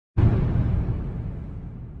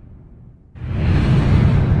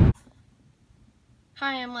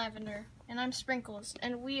Hi, I'm Lavender. And I'm Sprinkles.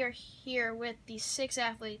 And we are here with the 6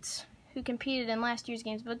 athletes who competed in last year's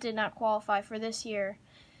games but did not qualify for this year.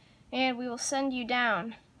 And we will send you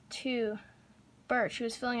down to Birch, who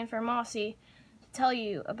is filling in for Mossy, to tell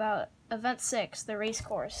you about Event 6, the race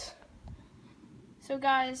course. So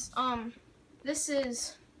guys, this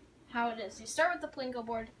is how it is. You start with the Plinko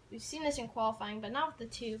board. We've seen this in qualifying, but not with the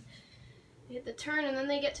tube. You hit the turn, and then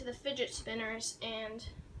they get to the fidget spinners, and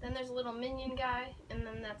then there's a little minion guy, and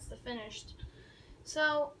then that's the finished.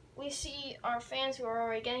 So we see our fans who are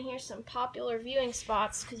already getting here some popular viewing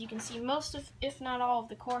spots, because you can see most of, if not all of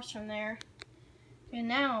the course from there. And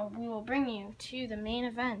now we will bring you to the main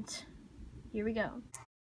event. Here we go.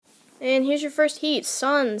 And here's your first heat.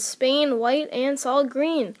 Suns, Spain, white, and solid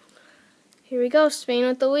green. Here we go. Spain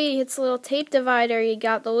with the lead. Hits a little tape divider. You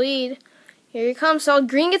got the lead. Here he comes. Solid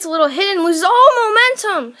green gets a little hit and loses all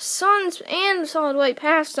momentum. Suns and solid white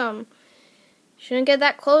passed him. Shouldn't get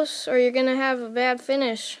that close or you're going to have a bad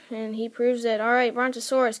finish. And he proves it. Alright,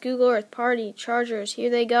 Brontosaurus, Google Earth, Party, Chargers. Here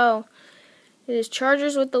they go. It is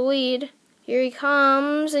Chargers with the lead. Here he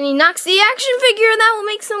comes. And he knocks the action figure and that will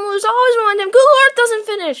make them lose all his momentum. Google Earth doesn't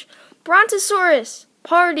finish. Brontosaurus,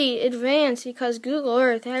 Party, advance because Google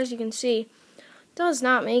Earth, as you can see, does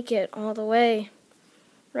not make it all the way.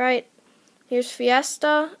 Right. Here's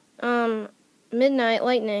Fiesta, Midnight,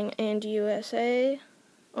 Lightning, and USA.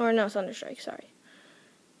 Or no, Thunderstrike, sorry.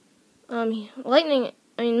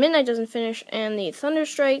 Midnight doesn't finish, and the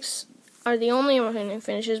Thunderstrikes are the only one who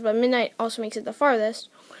finishes, but Midnight also makes it the farthest.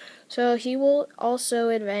 So he will also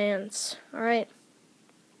advance. Alright.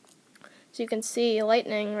 So you can see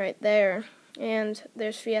Lightning right there. And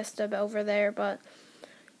there's Fiesta over there, but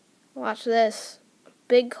watch this.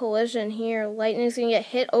 Big collision here. Lightning's going to get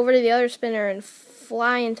hit over to the other spinner and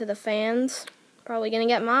fly into the fans. Probably going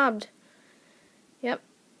to get mobbed. Yep.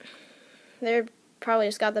 They're probably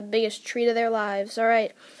just got the biggest treat of their lives.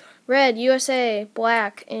 Alright. Red, USA,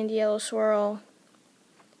 black, and yellow swirl.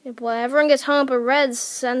 Everyone gets hung up, but red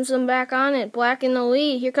sends them back on it. Black in the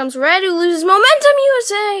lead. Here comes red who loses momentum,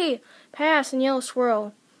 USA! Pass and yellow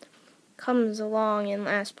swirl comes along in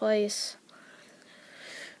last place.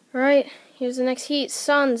 Alright. Here's the next heat.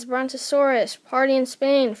 Suns, Brontosaurus, Party in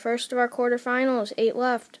Spain. First of our quarterfinals. 8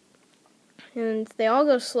 left. And they all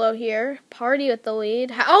go slow here. Party with the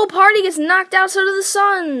lead. Oh, Party gets knocked out, so do the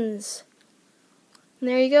Suns. And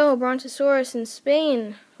there you go, Brontosaurus in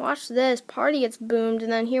Spain. Watch this. Party gets boomed.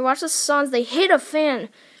 And then here, watch the Suns. They hit a fan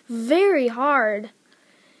very hard.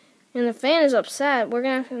 And the fan is upset. We're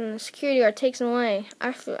going to have the security guard takes him away.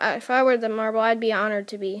 If I were the marble, I'd be honored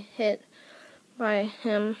to be hit by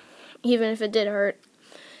him, even if it did hurt.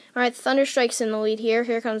 Alright, Thunderstrike's in the lead here.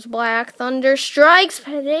 Here comes Black. Thunderstrikes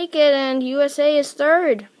take it, and USA is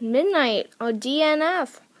third. Midnight, a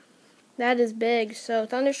DNF. That is big. So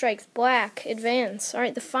Thunderstrikes, Black, advance.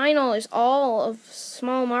 Alright, the final is all of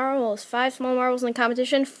small marbles. 5 small marbles in the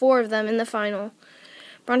competition, 4 of them in the final.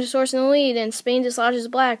 Brontosaurus in the lead, and Spain dislodges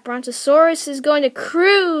Black. Brontosaurus is going to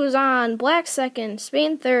cruise on. Black second,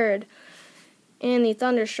 Spain third. And the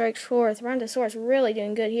Thunderstrikes fourth. Brontosaurus really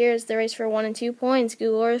doing good here. It's the race for 1 and 2 points.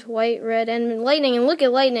 Google Earth, white, red, and Lightning. And look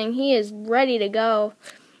at Lightning. He is ready to go.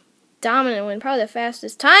 Dominant win. Probably the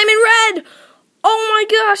fastest time. And red! Oh my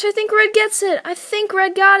gosh, I think red gets it. I think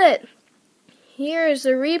red got it. Here's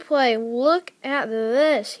the replay. Look at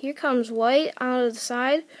this. Here comes white out of the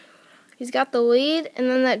side. He's got the lead. And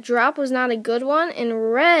then that drop was not a good one.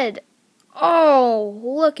 And red. Oh,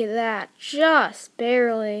 look at that. Just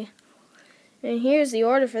barely. And here's the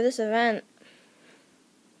order for this event.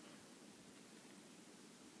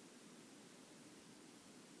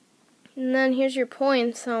 And then here's your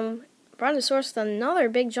points. Brontosaurus with another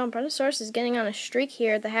big jump. Brontosaurus is getting on a streak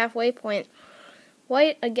here at the halfway point.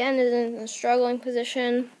 White, again, is in a struggling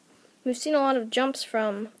position. We've seen a lot of jumps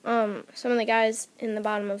from some of the guys in the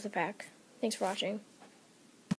bottom of the pack. Thanks for watching.